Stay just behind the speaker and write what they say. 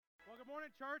morning,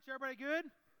 church. Everybody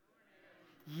good?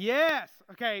 Yes.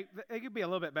 Okay, it could be a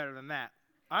little bit better than that.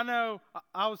 I know,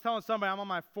 I was telling somebody I'm on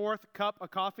my fourth cup of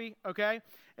coffee, okay?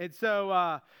 And so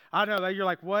I know that you're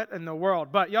like, what in the world?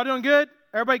 But y'all doing good?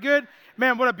 Everybody good?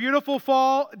 Man, what a beautiful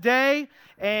fall day.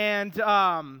 And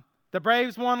the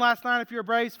Braves won last night if you're a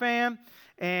Braves fan.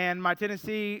 And my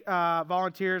Tennessee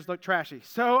Volunteers look trashy.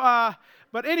 So,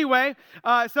 but anyway,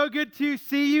 so good to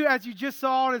see you. As you just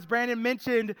saw, and as Brandon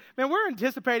mentioned, man, we're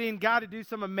anticipating God to do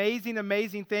some amazing,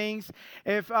 amazing things.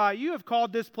 If you have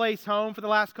called this place home for the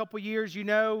last couple years, you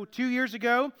know, 2 years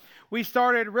ago, we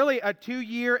started really a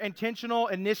 2-year intentional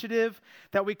initiative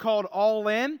that we called All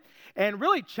In, and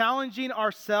really challenging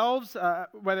ourselves,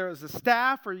 whether it was the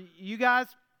staff or you guys,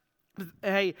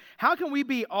 hey, how can we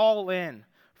be all in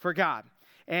for God?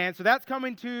 And so that's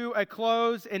coming to a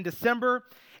close in December.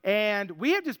 And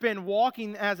we have just been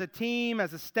walking as a team,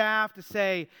 as a staff to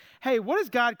say, hey, what is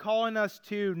God calling us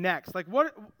to next? Like,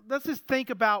 let's just think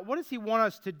about what does He want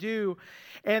us to do?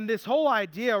 And this whole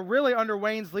idea really under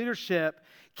Wayne's leadership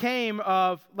came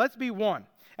of let's be one.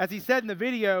 As he said in the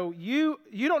video, you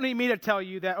don't need me to tell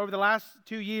you that over the last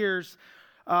 2 years,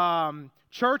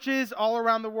 churches all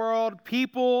around the world,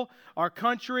 people, our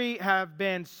country have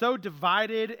been so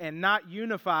divided and not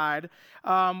unified.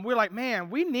 We're like, man,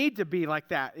 we need to be like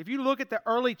that. If you look at the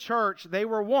early church, they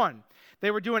were one. They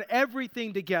were doing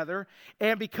everything together.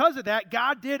 And because of that,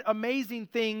 God did amazing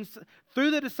things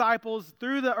through the disciples,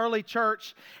 through the early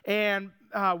church. And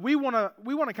we want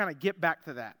to kind of get back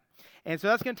to that. And so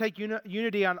that's going to take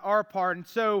unity on our part. And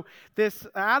so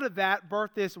out of that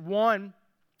birthed this one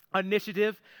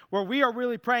initiative where we are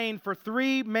really praying for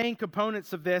 3 main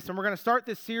components of this, and we're going to start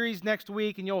this series next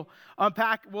week, and we'll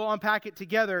unpack it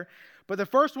together. But the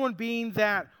first one being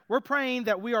that we're praying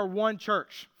that we are one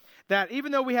church, that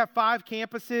even though we have 5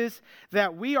 campuses,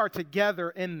 that we are together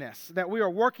in this, that we are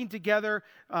working together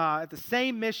at the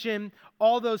same mission,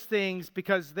 all those things,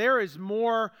 because there is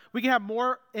more, we can have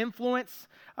more influence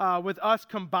with us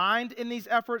combined in these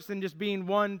efforts than just being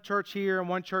one church here and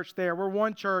one church there. We're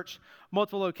one church,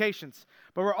 multiple locations.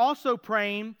 But we're also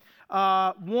praying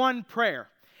one prayer.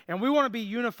 And we want to be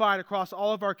unified across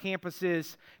all of our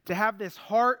campuses to have this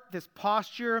heart, this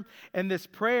posture, and this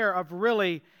prayer of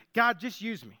really, God, just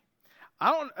use me.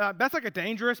 That's like a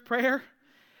dangerous prayer,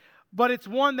 but it's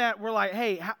one that we're like,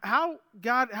 hey,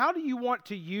 God, how do you want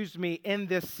to use me in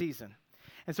this season?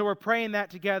 And so we're praying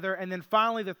that together. And then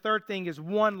finally, the third thing is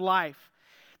one life,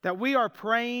 that we are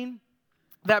praying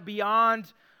that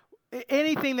beyond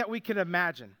anything that we can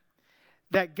imagine,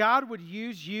 that God would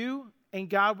use you and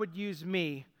God would use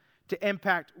me to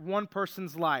impact one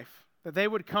person's life, that they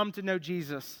would come to know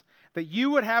Jesus, that you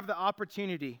would have the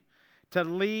opportunity to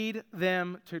lead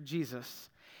them to Jesus.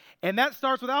 And that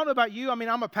starts with, I don't know about you, I mean,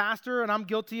 I'm a pastor and I'm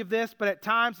guilty of this, but at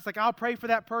times it's like, I'll pray for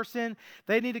that person.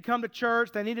 They need to come to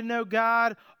church. They need to know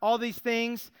God, all these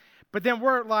things. But then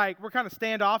we're kind of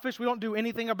standoffish. We don't do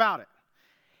anything about it.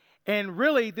 And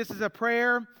really, this is a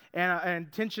prayer and an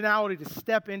intentionality to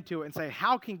step into it and say,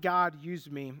 how can God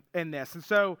use me in this? And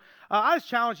so I just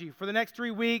challenge you for the next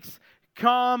 3 weeks,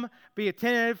 come, be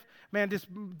attentive, man, just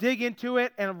dig into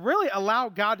it and really allow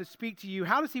God to speak to you.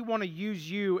 How does He want to use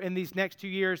you in these next 2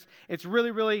 years? It's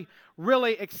really, really,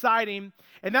 really exciting.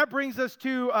 And that brings us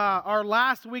to our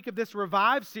last week of this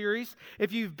Revive series.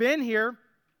 If you've been here,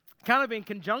 kind of in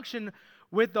conjunction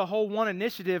with the whole One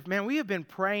Initiative, man, we have been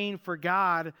praying for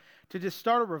God to just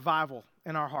start a revival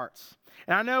in our hearts.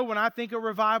 And I know when I think of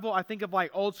revival, I think of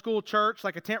like old school church,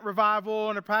 like a tent revival,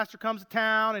 and a pastor comes to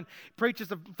town and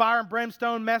preaches a fire and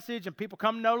brimstone message, and people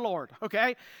come to know the Lord,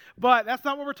 okay? But that's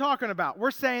not what we're talking about.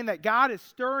 We're saying that God is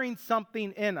stirring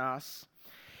something in us,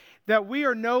 that we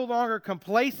are no longer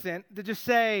complacent to just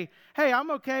say, hey,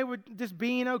 I'm okay with just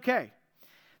being okay.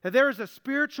 That there is a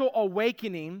spiritual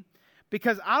awakening,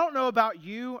 because I don't know about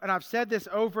you, and I've said this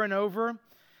over and over,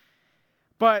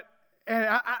 but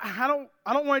I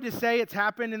don't want to say it's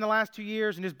happened in the last 2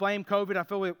 years and just blame COVID. I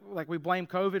feel like we blame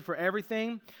COVID for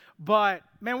everything. But,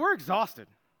 man, we're exhausted.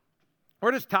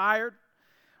 We're just tired.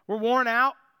 We're worn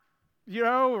out.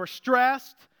 We're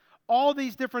stressed. All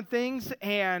these different things.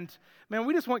 And, man,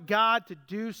 we just want God to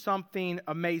do something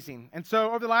amazing. And so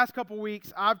over the last couple of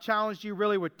weeks, I've challenged you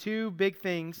really with 2 big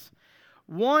things.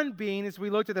 One being, as we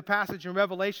looked at the passage in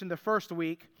Revelation the first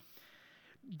week,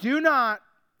 do not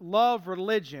love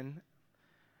religion,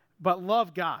 but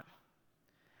love God.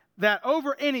 That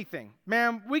over anything,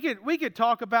 man, we could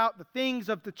talk about the things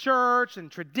of the church and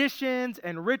traditions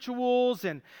and rituals,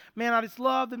 and man, I just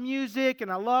love the music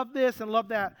and I love this and love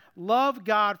that. Love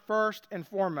God first and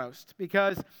foremost,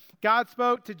 because God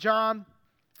spoke to John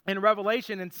in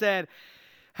Revelation and said,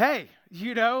 hey,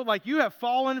 like you have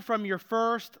fallen from your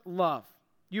first love.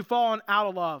 You've fallen out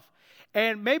of love.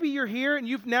 And maybe you're here and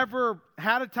you've never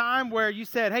had a time where you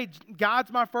said, hey, God's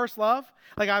my first love.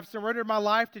 Like I've surrendered my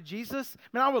life to Jesus.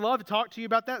 Man, I would love to talk to you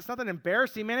about that. It's nothing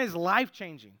embarrassing, man. It's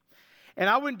life-changing. And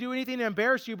I wouldn't do anything to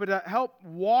embarrass you, but to help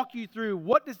walk you through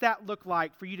what does that look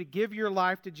like for you to give your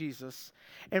life to Jesus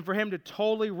and for him to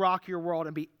totally rock your world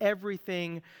and be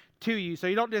everything to you. So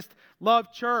you don't just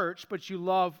love church, but you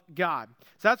love God.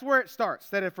 So that's where it starts.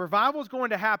 That if revival is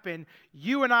going to happen,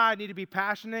 you and I need to be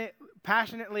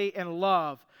passionately in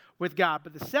love with God.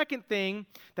 But the second thing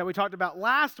that we talked about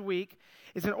last week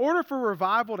is in order for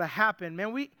revival to happen,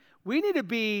 man, we need to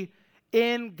be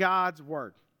in God's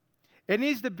Word. It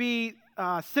needs to be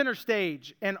center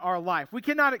stage in our life. We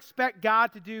cannot expect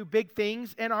God to do big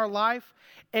things in our life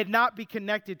and not be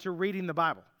connected to reading the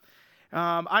Bible.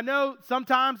 I know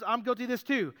sometimes I'm guilty of this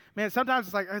too. Man, sometimes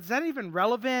it's like, is that even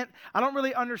relevant? I don't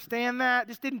really understand that.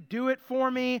 Just didn't do it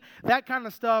for me. That kind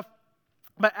of stuff.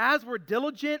 But as we're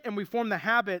diligent and we form the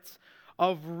habits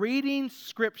of reading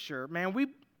Scripture, man,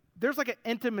 there's like an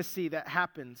intimacy that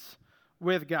happens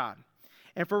with God.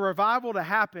 And for revival to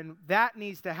happen, that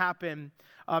needs to happen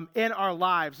in our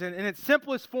lives. And in its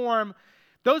simplest form,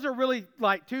 those are really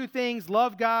like two things: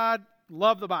 love God,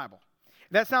 love the Bible.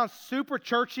 That sounds super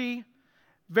churchy,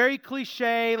 very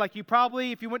cliche. Like you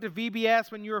probably, if you went to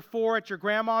VBS when you were 4 at your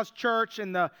grandma's church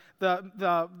in the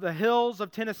hills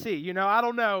of Tennessee, I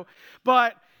don't know.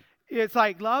 But it's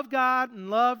like love God and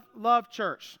love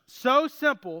church. So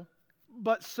simple,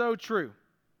 but so true.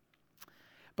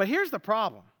 But here's the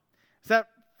problem. Is that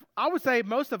I would say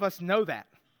most of us know that.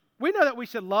 We know that we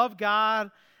should love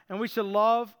God and we should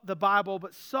love the Bible,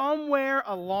 but somewhere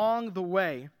along the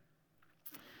way,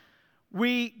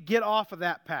 we get off of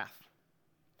that path.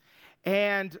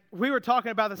 And we were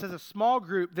talking about this as a small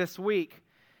group this week.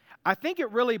 I think it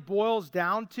really boils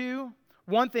down to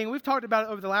one thing. We've talked about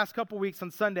it over the last couple weeks on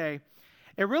Sunday.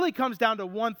 It really comes down to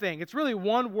one thing. It's really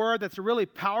one word that's a really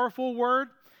powerful word.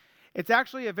 It's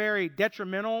actually a very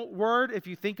detrimental word if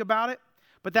you think about it.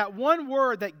 But that one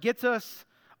word that gets us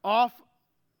off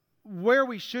where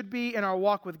we should be in our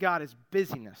walk with God is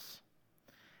busyness.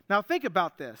 Now think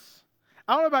about this.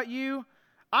 I don't know about you.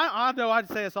 I know I'd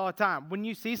say this all the time. When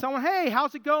you see someone, hey,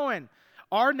 how's it going?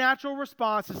 Our natural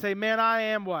response is say, man, I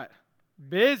am what?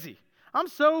 Busy. I'm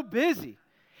so busy.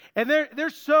 And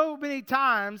there's so many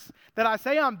times that I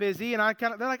say I'm busy, and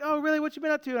they're like, oh, really, what you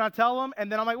been up to? And I tell them,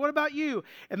 and then I'm like, what about you?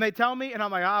 And they tell me, and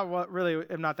I'm like, well, really,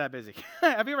 I'm not that busy.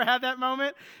 Have you ever had that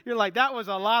moment? You're like, that was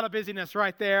a lot of busyness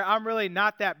right there. I'm really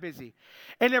not that busy.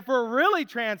 And if we're really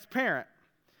transparent,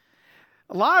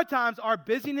 a lot of times our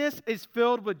busyness is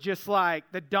filled with just like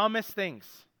the dumbest things.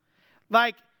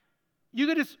 Like, you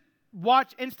could just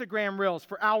watch Instagram reels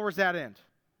for hours at end.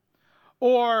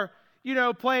 Or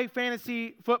play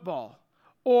fantasy football,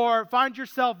 or find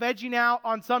yourself vegging out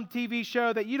on some TV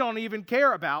show that you don't even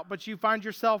care about, but you find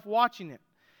yourself watching it.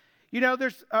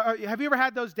 Have you ever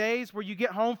had those days where you get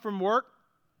home from work,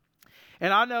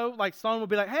 and I know, like, Sloan will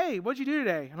be like, hey, what'd you do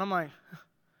today? And I'm like,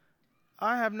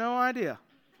 I have no idea.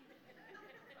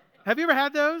 Have you ever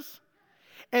had those?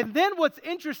 And then what's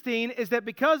interesting is that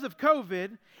because of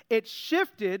COVID, it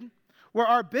shifted where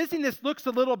our busyness looks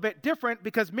a little bit different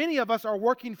because many of us are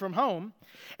working from home.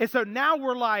 And so now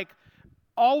we're like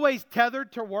always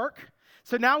tethered to work.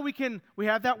 So now we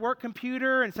have that work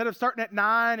computer. Instead of starting at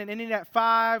 9 and ending at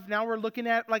 5, now we're looking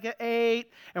at like at 8,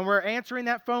 and we're answering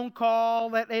that phone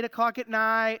call at 8 o'clock at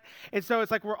night. And so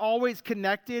it's like we're always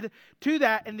connected to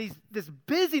that. And this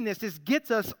busyness just gets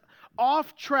us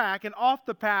off track and off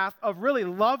the path of really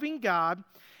loving God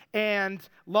and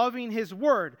loving His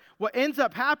Word. What ends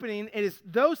up happening is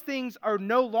those things are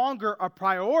no longer a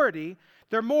priority.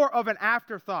 They're more of an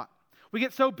afterthought. We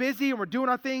get so busy and we're doing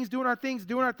our things,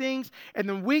 and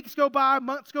then weeks go by,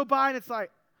 months go by, and it's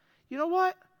like, you know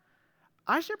what?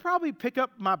 I should probably pick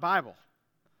up my Bible.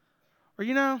 Or,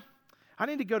 I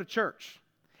need to go to church.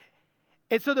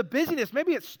 And so the busyness,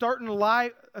 maybe it's starting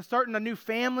a new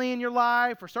family in your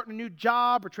life, or starting a new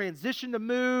job, or transition to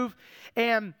move,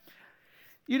 and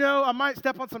I might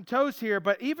step on some toes here,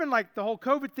 but even like the whole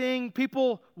COVID thing,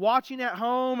 people watching at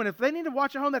home, and if they need to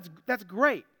watch at home, that's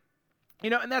great.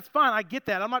 And that's fine. I get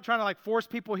that. I'm not trying to like force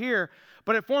people here,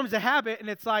 but it forms a habit, and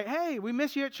it's like, hey, we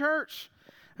miss you at church,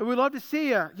 and we'd love to see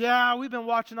you. Yeah, we've been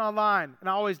watching online, and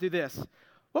I always do this.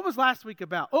 What was last week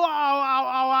about?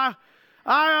 I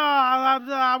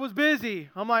was busy.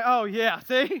 I'm like, oh yeah,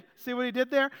 see what he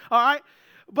did there? All right,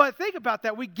 but think about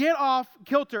that. We get off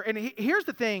kilter, and here's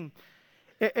the thing.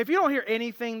 If you don't hear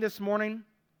anything this morning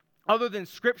other than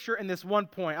Scripture and this one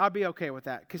point, I'll be okay with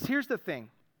that. Because here's the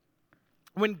thing.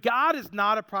 when God is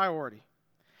not a priority,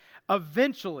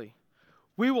 eventually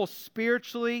we will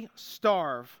spiritually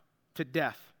starve to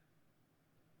death.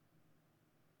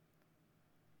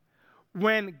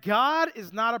 When God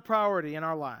is not a priority in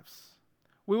our lives,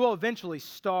 we will eventually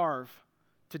starve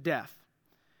to death.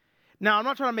 Now, I'm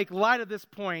not trying to make light of this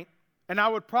point, and I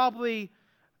would probably,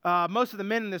 most of the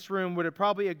men in this room would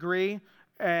probably agree,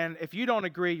 and if you don't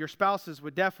agree, your spouses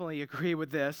would definitely agree with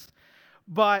this.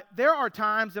 But there are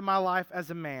times in my life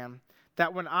as a man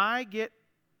that when I get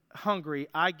hungry,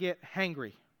 I get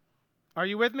hangry. Are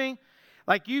you with me?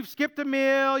 Like you've skipped a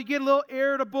meal, you get a little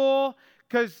irritable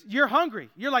because you're hungry.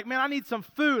 You're like, man, I need some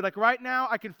food. Like right now,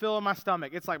 I can feel in my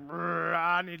stomach. It's like,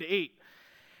 I need to eat.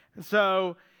 And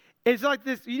so it's like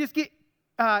this, you just get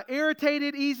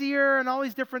irritated easier and all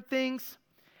these different things.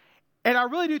 And I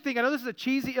really do think, I know this is a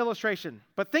cheesy illustration,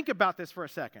 but think about this for a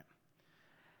second.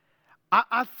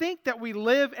 I think that we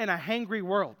live in a hangry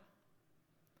world.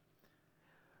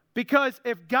 Because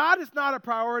if God is not a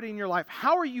priority in your life,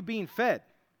 how are you being fed?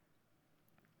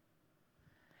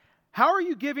 How are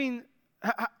you getting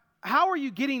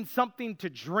something to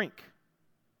drink?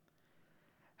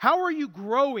 How are you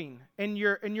growing in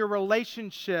your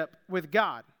relationship with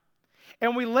God?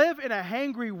 And we live in a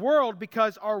hangry world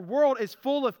because our world is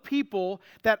full of people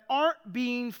that aren't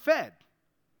being fed.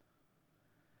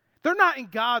 They're not in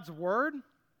God's word.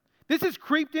 This has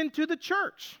creeped into the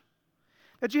church.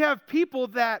 That you have people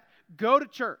that go to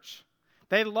church.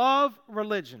 They love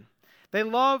religion. They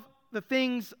love the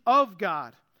things of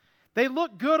God. They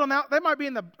look good on that. They might be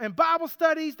in Bible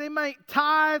studies. They might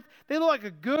tithe. They look like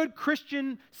a good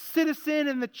Christian citizen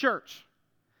in the church.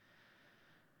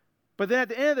 But then at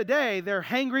the end of the day, they're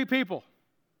hangry people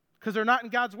because they're not in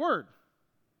God's word.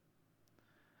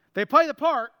 They play the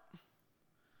part,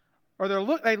 or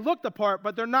they look the part,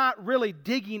 but they're not really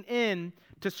digging in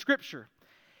to Scripture.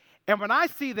 And when I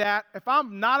see that, if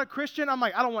I'm not a Christian, I'm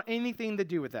like, I don't want anything to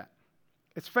do with that.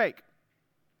 It's fake.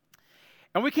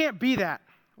 And we can't be that.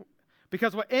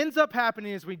 Because what ends up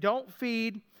happening is we don't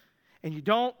feed and you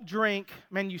don't drink,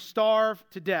 man, you starve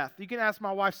to death. You can ask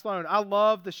my wife, Sloan. I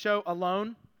love the show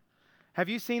Alone. Have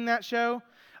you seen that show?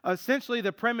 Essentially,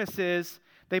 the premise is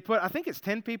they put, I think it's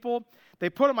 10 people. They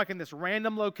put them like in this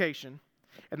random location,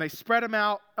 and they spread them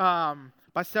out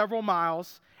by several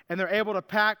miles, and they're able to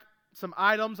pack some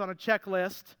items on a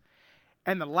checklist,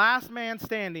 and the last man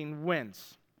standing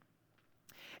wins.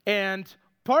 And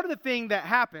part of the thing that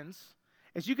happens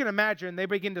is you can imagine they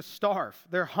begin to starve.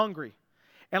 They're hungry.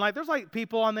 And like there's like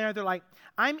people on there, they're like,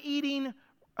 I'm eating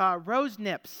rose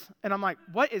nips. And I'm like,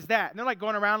 what is that? And they're like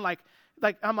going around like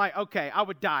I'm like, okay, I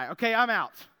would die. Okay, I'm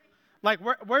out. Like,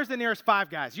 where's the nearest Five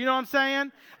Guys? You know what I'm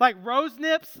saying? Like rose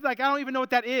nips, like I don't even know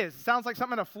what that is. It sounds like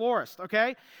something in a florist,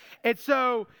 okay? And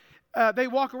so they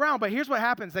walk around, but here's what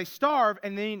happens. They starve,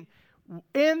 and then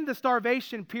in the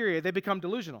starvation period, they become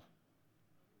delusional.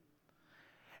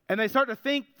 And they start to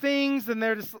think things, and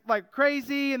they're just like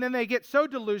crazy, and then they get so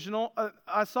delusional.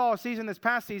 I saw a season this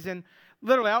past season,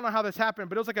 literally, I don't know how this happened,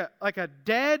 but it was like a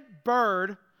dead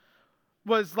bird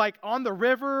was like on the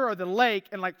river or the lake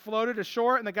and like floated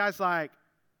ashore, and the guy's like,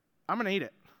 I'm going to eat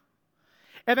it.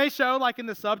 And they show like in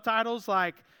the subtitles,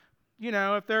 like, you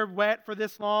know, if they're wet for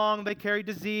this long, they carry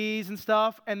disease and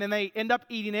stuff, and then they end up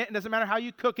eating it. It doesn't matter how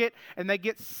you cook it, and they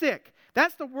get sick.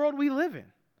 That's the world we live in.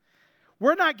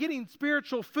 We're not getting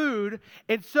spiritual food,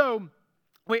 and so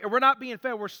we're not being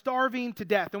fed. We're starving to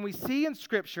death. And we see in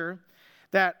Scripture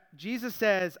that Jesus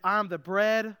says, I'm the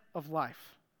bread of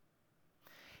life.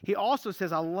 He also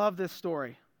says, I love this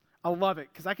story. I love it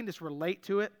because I can just relate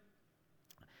to it.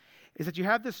 Is that you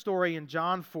have this story in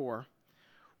John 4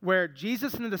 where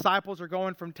Jesus and the disciples are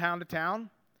going from town to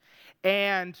town,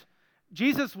 and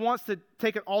Jesus wants to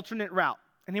take an alternate route,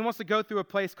 and he wants to go through a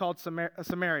place called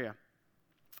Samaria.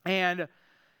 And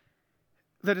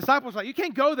the disciples are like, you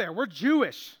can't go there. We're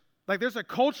Jewish. Like there's a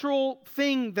cultural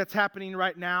thing that's happening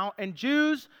right now, and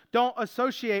Jews don't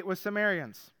associate with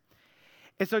Samaritans.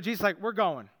 And so Jesus is like, we're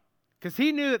going. Because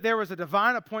he knew that there was a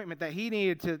divine appointment that he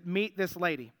needed to meet this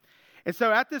lady. And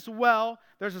so at this well,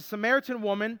 there's a Samaritan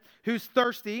woman who's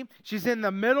thirsty. She's in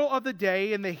the middle of the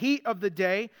day, in the heat of the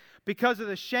day, because of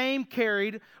the shame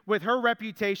carried with her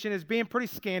reputation as being pretty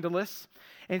scandalous.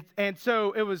 And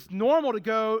so it was normal to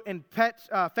go and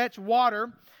fetch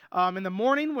water in the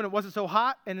morning when it wasn't so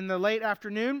hot, and in the late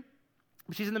afternoon.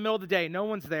 She's in the middle of the day. No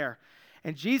one's there.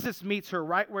 And Jesus meets her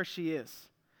right where she is.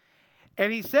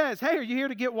 And he says, hey, are you here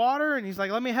to get water? And he's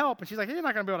like, let me help. And she's like, hey, you're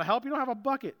not going to be able to help. You don't have a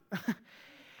bucket.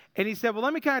 And he said, well,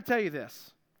 let me kind of tell you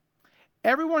this.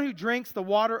 Everyone who drinks the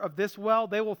water of this well,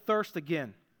 they will thirst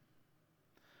again.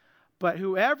 But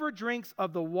whoever drinks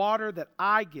of the water that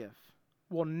I give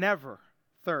will never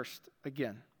thirst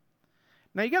again.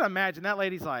 Now, you got to imagine that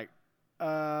lady's like,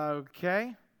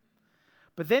 okay.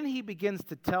 But then he begins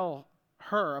to tell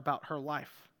her about her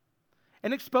life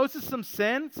and exposes some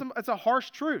sin. It's a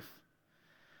harsh truth.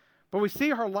 But we see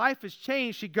her life has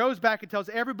changed. She goes back and tells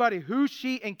everybody who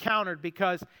she encountered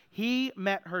because he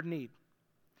met her need.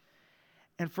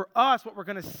 And for us, what we're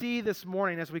going to see this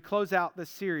morning as we close out this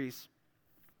series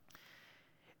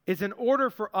is in order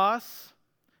for us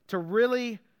to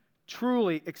really,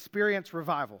 truly experience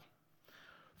revival,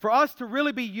 for us to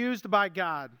really be used by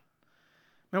God,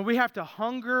 man, we have to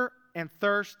hunger and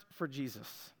thirst for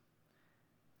Jesus.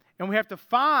 And we have to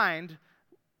find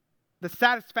the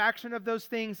satisfaction of those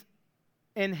things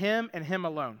in Him and Him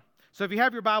alone. So if you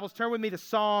have your Bibles, turn with me to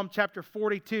Psalm chapter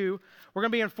 42. We're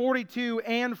going to be in 42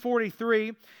 and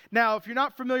 43. Now, if you're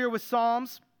not familiar with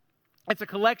Psalms, it's a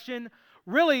collection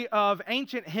really of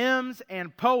ancient hymns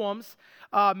and poems.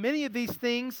 Many of these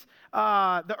things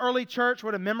the early church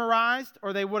would have memorized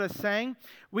or they would have sang.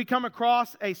 We come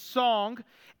across a song,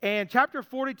 and chapter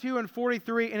 42 and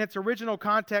 43 in its original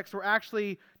context were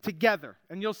actually together.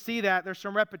 And you'll see that there's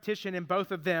some repetition in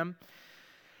both of them.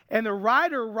 And the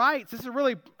writer writes, this is a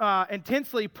really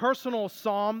intensely personal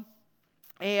psalm,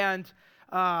 and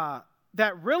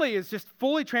that really is just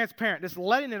fully transparent, just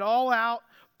letting it all out,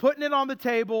 putting it on the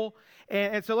table.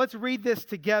 And so let's read this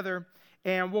together,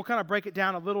 and we'll kind of break it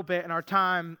down a little bit in our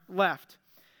time left.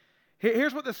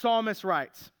 Here's what the psalmist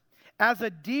writes. As a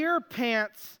deer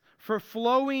pants for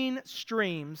flowing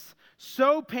streams,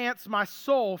 so pants my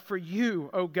soul for you,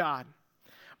 O God.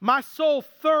 My soul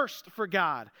thirsts for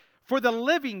God, for the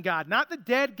living God, not the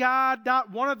dead God, not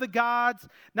one of the gods,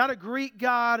 not a Greek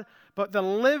God, but the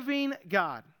living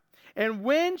God. And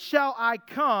when shall I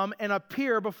come and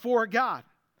appear before God?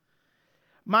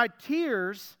 My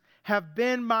tears have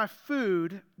been my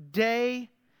food day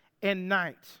and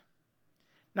night.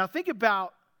 Now think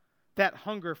about that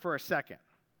hunger for a second.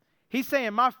 He's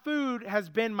saying, my food has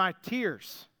been my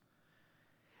tears.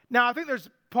 Now I think there's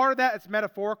part of that that's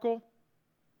metaphorical,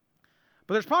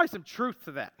 but there's probably some truth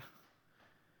to that.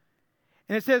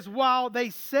 And it says, while they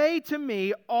say to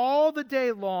me all the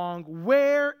day long,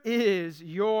 where is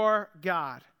your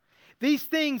God? These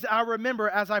things I remember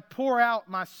as I pour out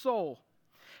my soul.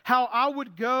 How I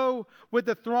would go with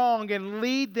the throng and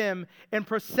lead them in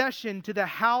procession to the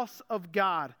house of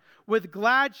God with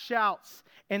glad shouts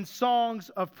and songs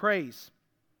of praise.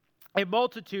 A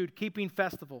multitude keeping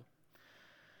festival.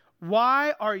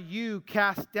 Why are you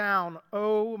cast down,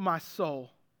 O my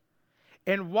soul?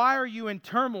 And why are you in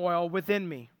turmoil within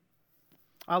me?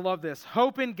 I love this.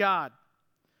 Hope in God,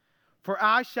 for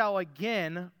I shall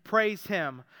again praise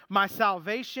Him, my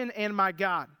salvation and my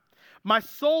God. My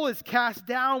soul is cast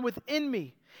down within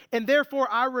me, and therefore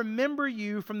I remember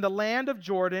you from the land of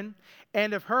Jordan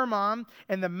and of Hermon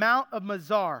and the mount of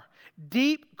Mizar.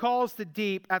 Deep calls to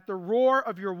deep at the roar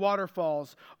of your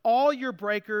waterfalls. All your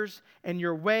breakers and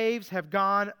your waves have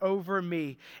gone over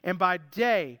me. And by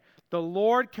day the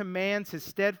Lord commands His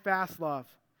steadfast love,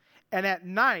 and at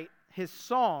night His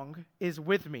song is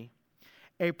with me,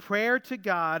 a prayer to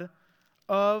God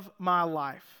of my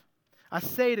life. I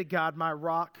say to God, my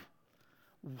rock,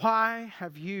 why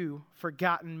have you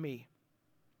forgotten me?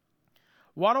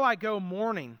 Why do I go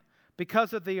mourning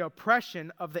because of the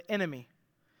oppression of the enemy?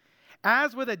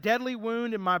 As with a deadly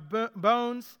wound in my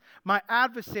bones, my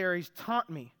adversaries taunt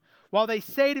me, while they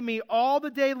say to me all the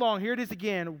day long, here it is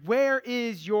again, where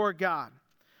is your God?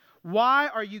 Why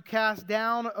are you cast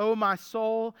down, O my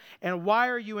soul, and why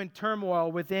are you in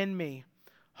turmoil within me?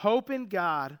 Hope in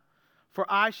God, for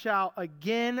I shall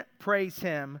again praise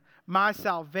Him, my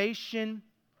salvation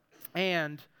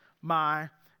and my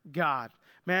God.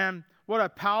 Man, what a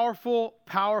powerful,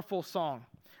 powerful song.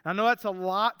 I know that's a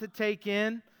lot to take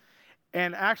in,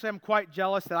 and actually I'm quite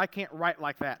jealous that I can't write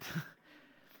like that.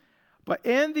 But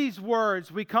in these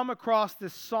words, we come across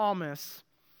this psalmist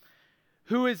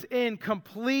who is in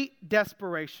complete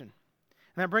desperation.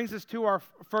 And that brings us to our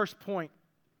first point,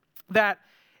 that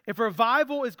if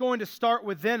revival is going to start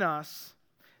within us,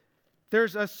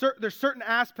 there's certain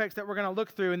aspects that we're going to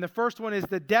look through, and the first one is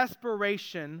the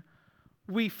desperation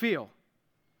we feel.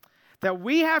 That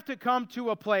we have to come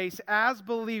to a place as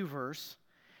believers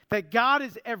that God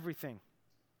is everything.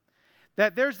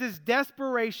 That there's this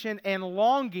desperation and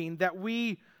longing that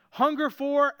we hunger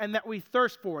for and that we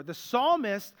thirst for. The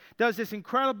psalmist does this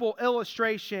incredible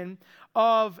illustration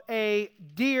of a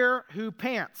deer who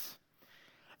pants.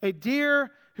 A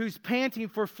deer who's panting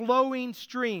for flowing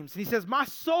streams. And he says, my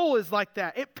soul is like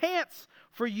that. It pants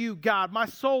for you, God. My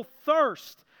soul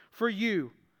thirsts for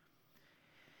you.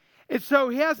 And so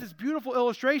he has this beautiful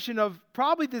illustration of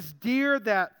probably this deer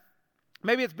that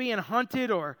maybe it's being hunted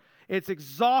or it's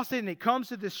exhausted, and it comes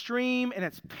to the stream and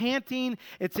it's panting,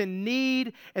 it's in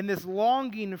need, and this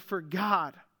longing for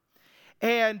God.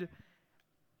 And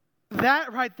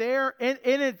that right there in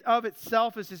and of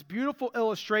itself is this beautiful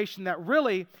illustration that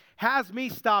really has me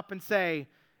stop and say,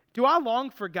 do I long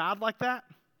for God like that?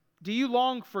 Do you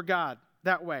long for God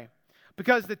that way?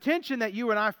 Because the tension that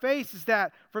you and I face is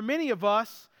that for many of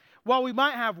us, while we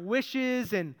might have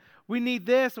wishes and we need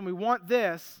this and we want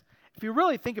this, if you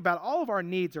really think about it, all of our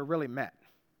needs are really met.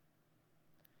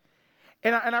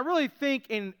 And I really think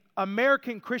in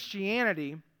American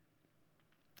Christianity,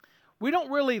 we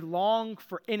don't really long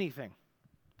for anything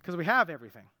because we have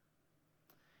everything.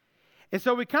 And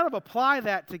so we kind of apply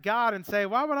that to God and say,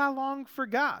 why would I long for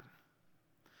God?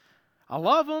 I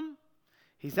love Him.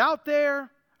 He's out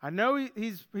there. I know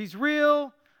He's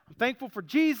real. I'm thankful for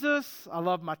Jesus. I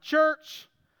love my church.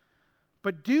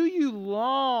 But do you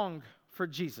long for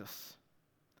Jesus?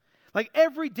 Like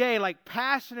every day, like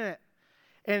passionate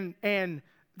and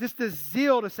just the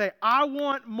zeal to say, I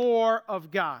want more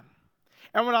of God.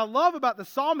 And what I love about the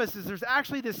psalmist is there's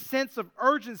actually this sense of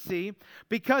urgency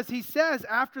because he says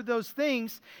after those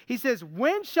things, he says,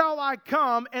 when shall I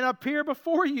come and appear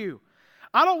before you?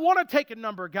 I don't want to take a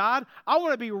number, God. I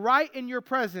want to be right in your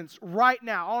presence right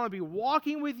now. I want to be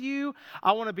walking with you.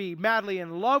 I want to be madly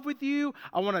in love with you.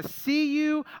 I want to see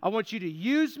you. I want you to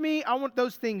use me. I want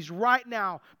those things right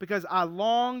now because I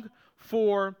long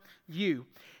for you.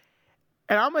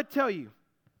 And I'm going to tell you,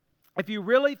 if you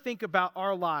really think about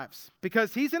our lives,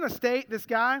 because he's in a state, this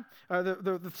guy,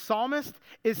 the psalmist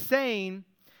is saying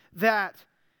that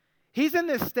he's in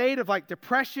this state of like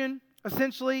depression,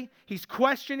 essentially. He's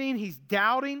questioning, he's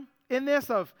doubting in this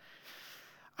of,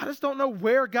 I just don't know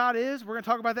where God is. We're going to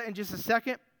talk about that in just a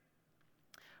second.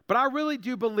 But I really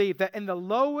do believe that in the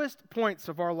lowest points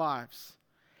of our lives,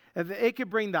 that it could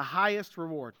bring the highest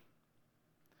reward.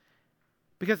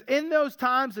 Because in those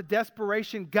times of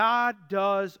desperation, God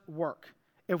does work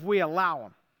if we allow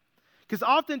Him. Because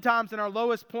oftentimes in our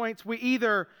lowest points, we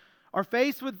either are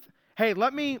faced with, hey,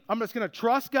 I'm just going to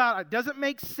trust God. It doesn't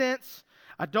make sense.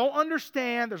 I don't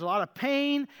understand. There's a lot of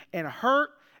pain and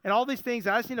hurt and all these things.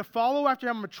 I just need to follow after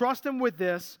Him. I'm going to trust Him with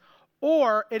this.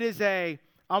 Or it is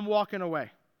I'm walking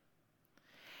away.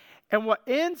 And what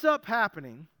ends up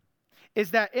happening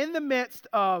is that in the midst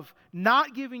of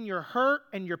not giving your hurt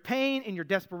and your pain and your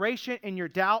desperation and your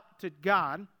doubt to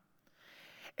God,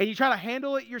 and you try to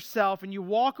handle it yourself and you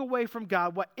walk away from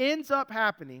God, what ends up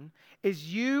happening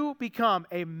is you become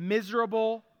a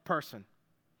miserable person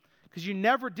because you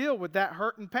never deal with that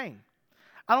hurt and pain.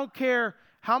 I don't care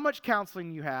how much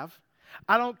counseling you have.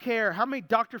 I don't care how many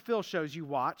Dr. Phil shows you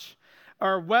watch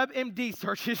or WebMD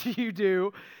searches you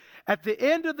do. At the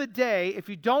end of the day, if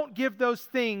you don't give those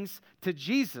things to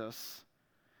Jesus,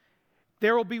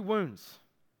 there will be wounds.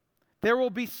 There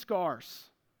will be scars.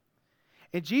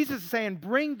 And Jesus is saying,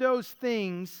 bring those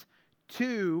things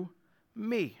to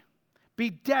me. Be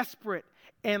desperate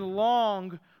and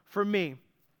long for me.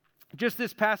 Just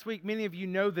this past week, many of you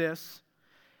know this,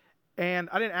 and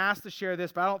I didn't ask to share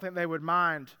this, but I don't think they would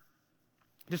mind,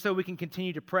 just so we can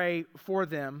continue to pray for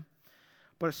them.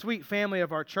 But a sweet family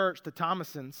of our church, the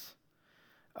Thomasons,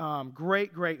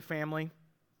 great family.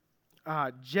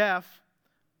 Jeff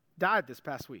died this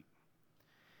past week.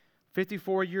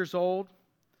 54 years old,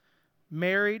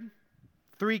 married,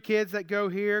 3 kids that go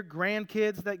here,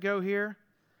 grandkids that go here.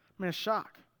 I'm in a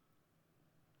shock.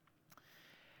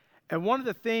 And one of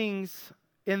the things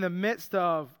in the midst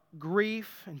of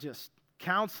grief and just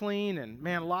counseling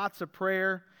and, lots of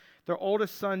prayer, their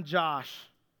oldest son, Josh,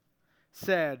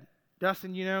 said,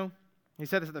 Dustin, he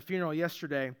said this at the funeral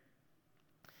yesterday,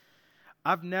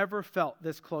 I've never felt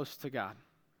this close to God.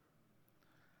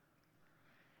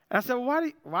 And I said,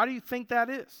 well, why do you think that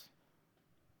is?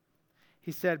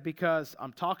 He said, because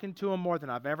I'm talking to Him more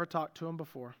than I've ever talked to Him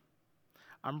before.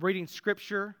 I'm reading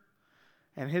Scripture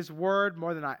and His Word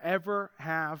more than I ever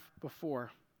have before.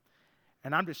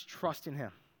 And I'm just trusting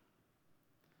Him.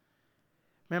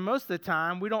 Most of the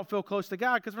time, we don't feel close to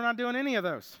God because we're not doing any of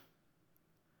those.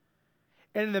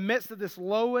 And in the midst of this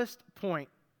lowest point,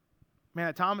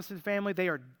 the Thomason family, they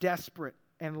are desperate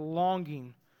and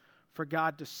longing for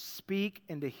God to speak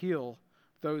and to heal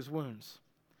those wounds.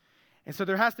 And so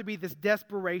there has to be this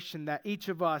desperation that each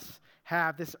of us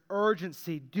have, this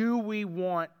urgency. Do we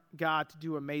want God to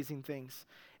do amazing things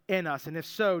in us? And if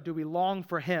so, do we long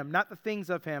for Him? Not the things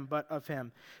of Him, but of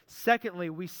Him. Secondly,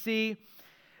 we see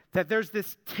that there's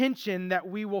this tension that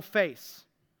we will face.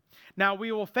 Now,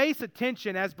 we will face a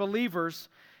tension as believers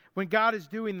when God is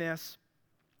doing this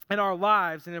in our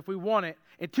lives, and if we want it,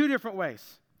 in two different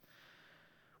ways.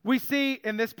 We see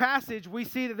in this passage, we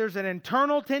see that there's an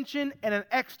internal tension and an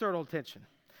external tension.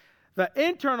 The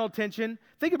internal tension,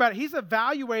 think about it, he's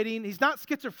evaluating, he's not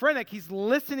schizophrenic, he's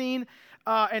listening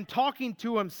and talking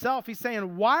to himself. He's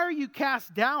saying, why are you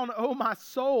cast down, O my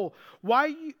soul?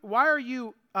 Why are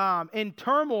you in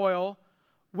turmoil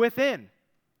within?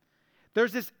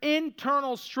 There's this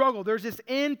internal struggle. There's this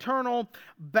internal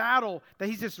battle that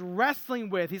he's just wrestling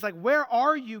with. He's like, where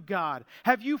are you, God?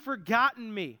 Have you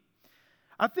forgotten me?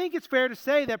 I think it's fair to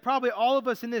say that probably all of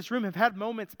us in this room have had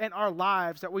moments in our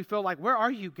lives that we feel like, where are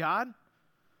you, God?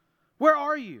 Where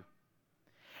are you?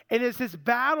 And it's this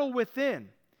battle within.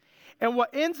 And what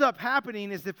ends up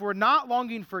happening is if we're not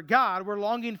longing for God, we're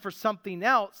longing for something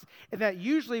else. And that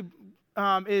usually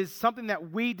is something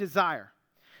that we desire.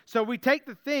 So we take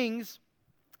the things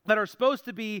that are supposed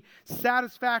to be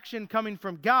satisfaction coming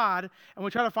from God, and we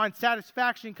try to find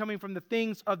satisfaction coming from the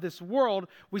things of this world.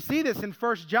 We see this in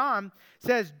 1 John. It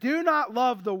says, do not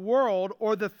love the world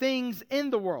or the things in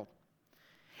the world.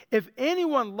 If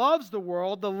anyone loves the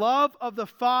world, the love of the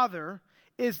Father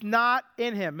is not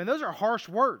in him. And those are harsh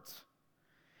words.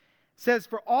 It says,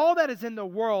 for all that is in the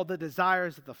world, the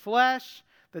desires of the flesh,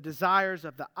 the desires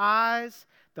of the eyes,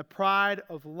 the pride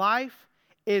of life,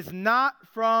 is not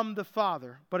from the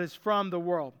Father, but is from the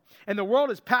world. And the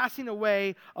world is passing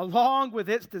away along with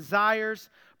its desires,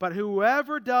 but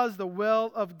whoever does the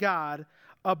will of God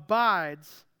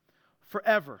abides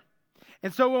forever.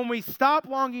 And so when we stop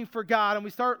longing for God and we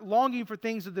start longing for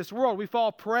things of this world, we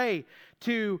fall prey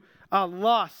to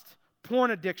lust,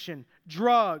 porn addiction,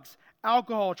 drugs,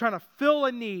 alcohol, trying to fill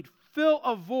a need, fill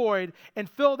a void, and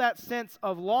fill that sense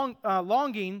of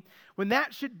longing when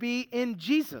that should be in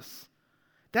Jesus.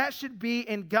 That should be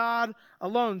in God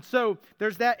alone. So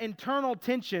there's that internal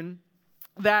tension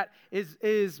that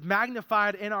is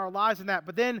magnified in our lives in that.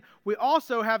 But then we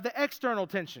also have the external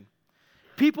tension.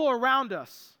 People around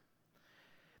us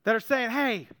that are saying,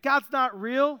 hey, God's not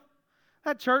real.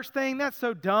 That church thing, that's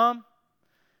so dumb.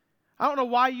 I don't know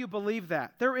why you believe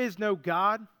that. There is no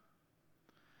God.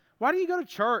 Why do you go to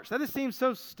church? That just seems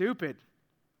so stupid.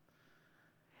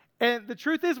 And the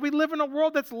truth is, we live in a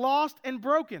world that's lost and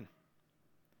broken.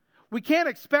 We can't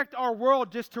expect our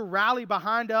world just to rally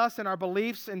behind us and our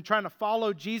beliefs and trying to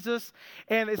follow Jesus.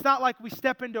 And it's not like we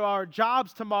step into our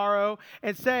jobs tomorrow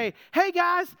and say, hey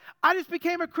guys, I just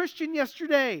became a Christian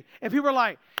yesterday. And people are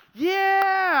like,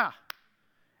 yeah.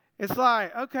 It's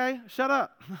like, okay, shut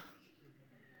up.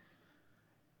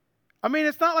 I mean,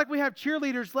 it's not like we have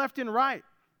cheerleaders left and right.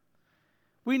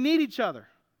 We need each other.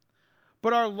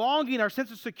 But our longing, our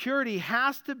sense of security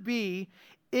has to be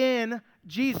in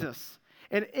Jesus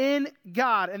and in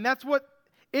God. And that's what,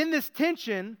 in this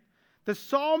tension, the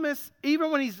psalmist, even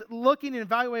when he's looking and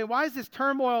evaluating, why is this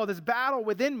turmoil, this battle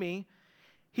within me?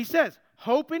 He says,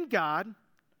 hope in God,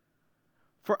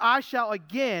 for I shall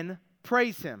again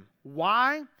praise him.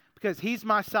 Why? Because he's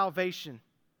my salvation.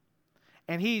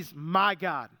 And he's my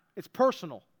God. It's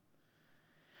personal.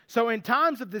 So in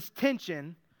times of this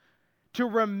tension, to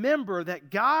remember that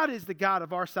God is the God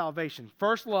of our salvation.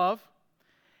 First love.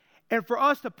 And for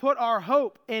us to put our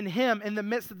hope in him in the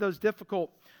midst of those difficult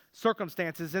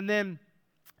circumstances. And then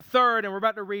third, and we're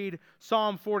about to read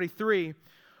Psalm 43,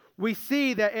 we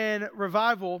see that in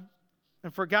revival,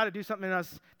 and for God to do something in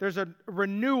us, there's a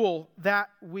renewal that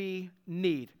we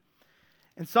need.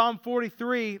 In Psalm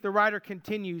 43, the writer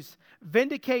continues,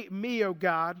 vindicate me, O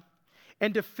God,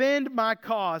 and defend my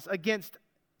cause against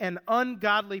an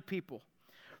ungodly people.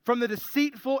 From the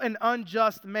deceitful and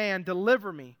unjust man,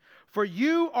 deliver me. For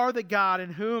you are the God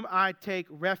in whom I take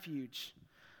refuge.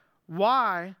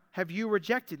 Why have you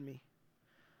rejected me?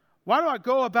 Why do I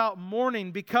go about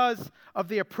mourning because of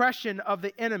the oppression of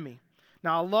the enemy?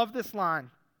 Now, I love this line.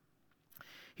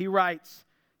 He writes,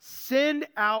 send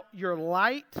out your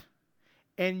light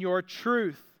and your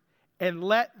truth, and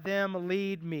let them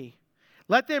lead me.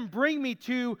 Let them bring me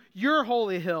to your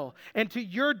holy hill and to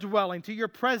your dwelling, to your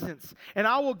presence. And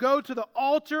I will go to the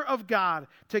altar of God,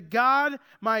 to God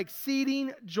my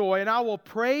exceeding joy. And I will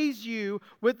praise you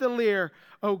with the lyre,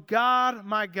 O God,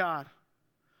 my God.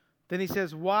 Then he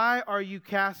says, why are you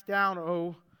cast down,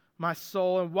 O my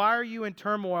soul? And why are you in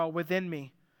turmoil within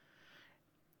me?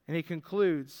 And he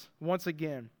concludes once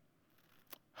again,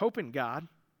 hope in God.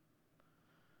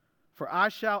 For I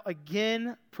shall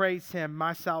again praise him,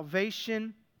 my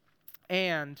salvation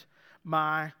and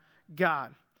my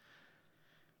God.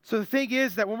 So the thing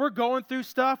is that when we're going through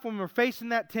stuff, when we're facing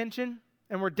that tension,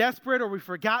 and we're desperate or we've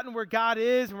forgotten where God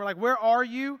is, and we're like, where are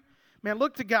you? Man,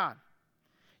 look to God.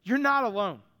 You're not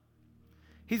alone.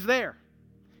 He's there.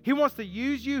 He wants to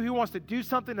use you. He wants to do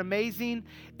something amazing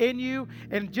in you.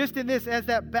 And just in this, as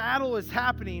that battle is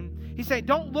happening, he's saying,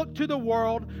 don't look to the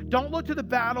world. Don't look to the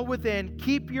battle within.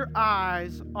 Keep your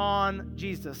eyes on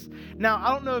Jesus. Now,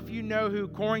 I don't know if you know who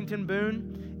Corrington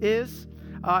Boone is.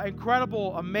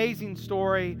 Incredible, amazing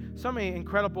story. So many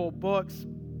incredible books.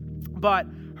 But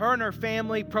her and her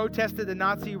family protested the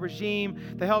Nazi regime.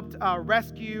 They helped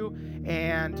rescue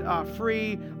and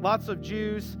free lots of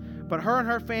Jews. But her and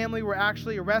her family were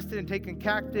actually arrested and taken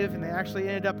captive, and they actually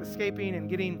ended up escaping and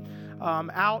getting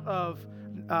out of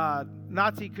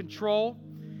Nazi control.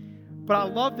 But I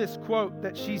love this quote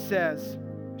that she says.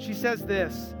 She says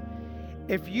this: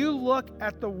 if you look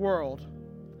at the world,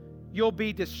 you'll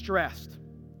be distressed.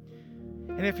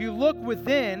 And if you look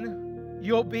within,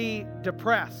 you'll be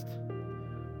depressed.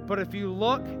 But if you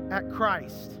look at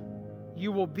Christ,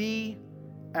 you will be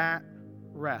at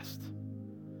rest.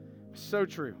 So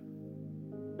true.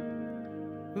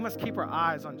 We must keep our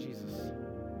eyes on Jesus.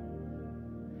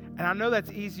 And I know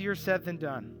that's easier said than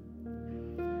done.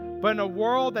 But in a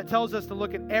world that tells us to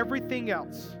look at everything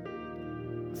else,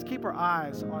 let's keep our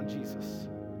eyes on Jesus.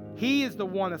 He is the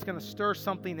one that's going to stir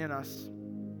something in us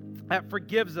that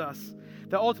forgives us,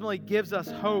 that ultimately gives us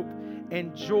hope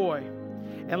and joy.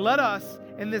 And let us,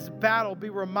 in this battle, be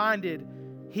reminded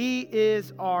He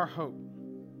is our hope.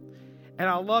 And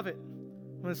I love it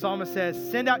when the psalmist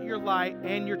says, send out your light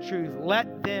and your truth.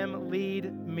 Let them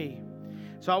lead me.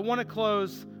 So I want to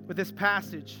close with this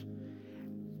passage.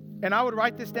 And I would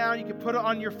write this down. You can put it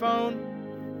on your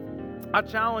phone. I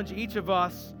challenge each of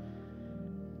us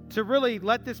to really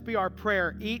let this be our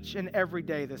prayer each and every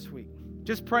day this week.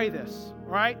 Just pray this,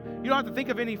 right? You don't have to think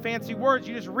of any fancy words.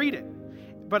 You just read it.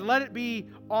 But let it be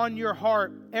on your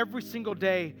heart every single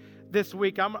day this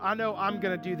week. I know I'm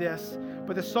going to do this.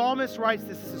 But the psalmist writes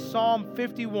this. This is Psalm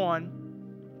 51,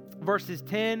 verses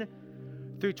 10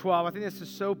 through 12. I think this is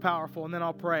so powerful. And then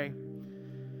I'll pray.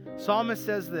 Psalmist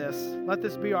says this. Let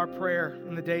this be our prayer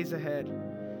in the days ahead.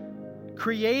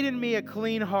 Create in me a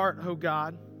clean heart, O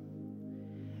God,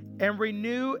 and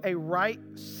renew a right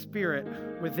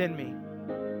spirit within me.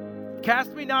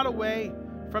 Cast me not away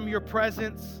from your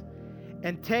presence,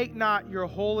 and take not your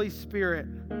Holy Spirit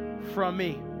from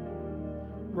me.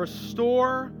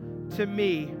 Restore to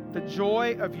me the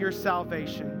joy of your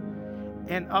salvation,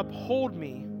 and uphold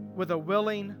me with a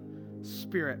willing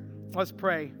spirit. Let's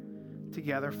pray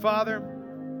together. Father,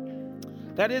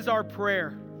 that is our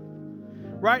prayer.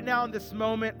 Right now in this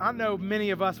moment, I know many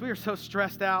of us, we are so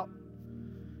stressed out.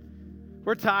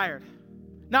 We're tired.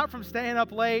 Not from staying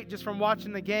up late, just from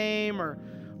watching the game or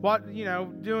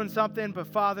doing something, but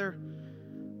Father,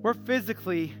 we're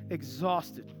physically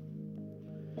exhausted.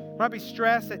 We might be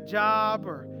stressed at job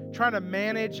or trying to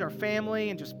manage our family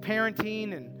and just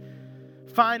parenting and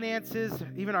finances,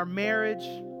 even our marriage.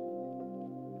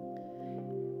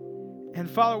 And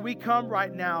Father, we come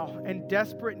right now in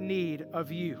desperate need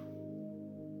of you.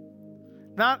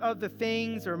 Not of the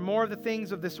things or more of the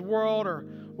things of this world or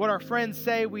what our friends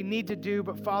say we need to do,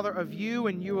 but Father, of you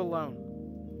and you alone.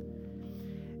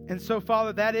 And so,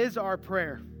 Father, that is our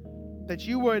prayer, that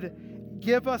you would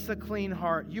give us a clean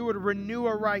heart. You would renew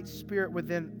a right spirit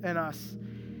within us.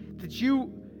 That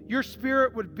your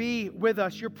spirit would be with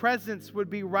us. Your presence would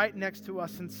be right next to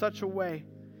us in such a way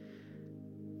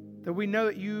that we know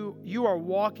that you are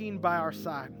walking by our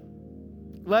side.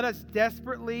 Let us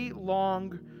desperately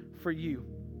long for you.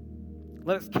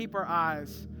 Let us keep our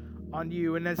eyes on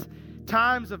you. And as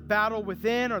times of battle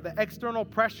within or the external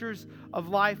pressures of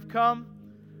life come,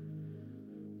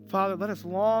 Father, let us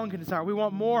long and desire. We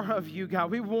want more of you, God.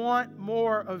 We want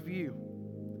more of you.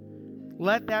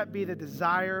 Let that be the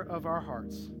desire of our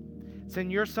hearts. It's in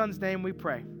your Son's name we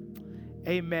pray.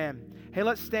 Amen. Hey,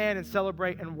 let's stand and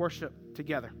celebrate and worship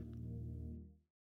together.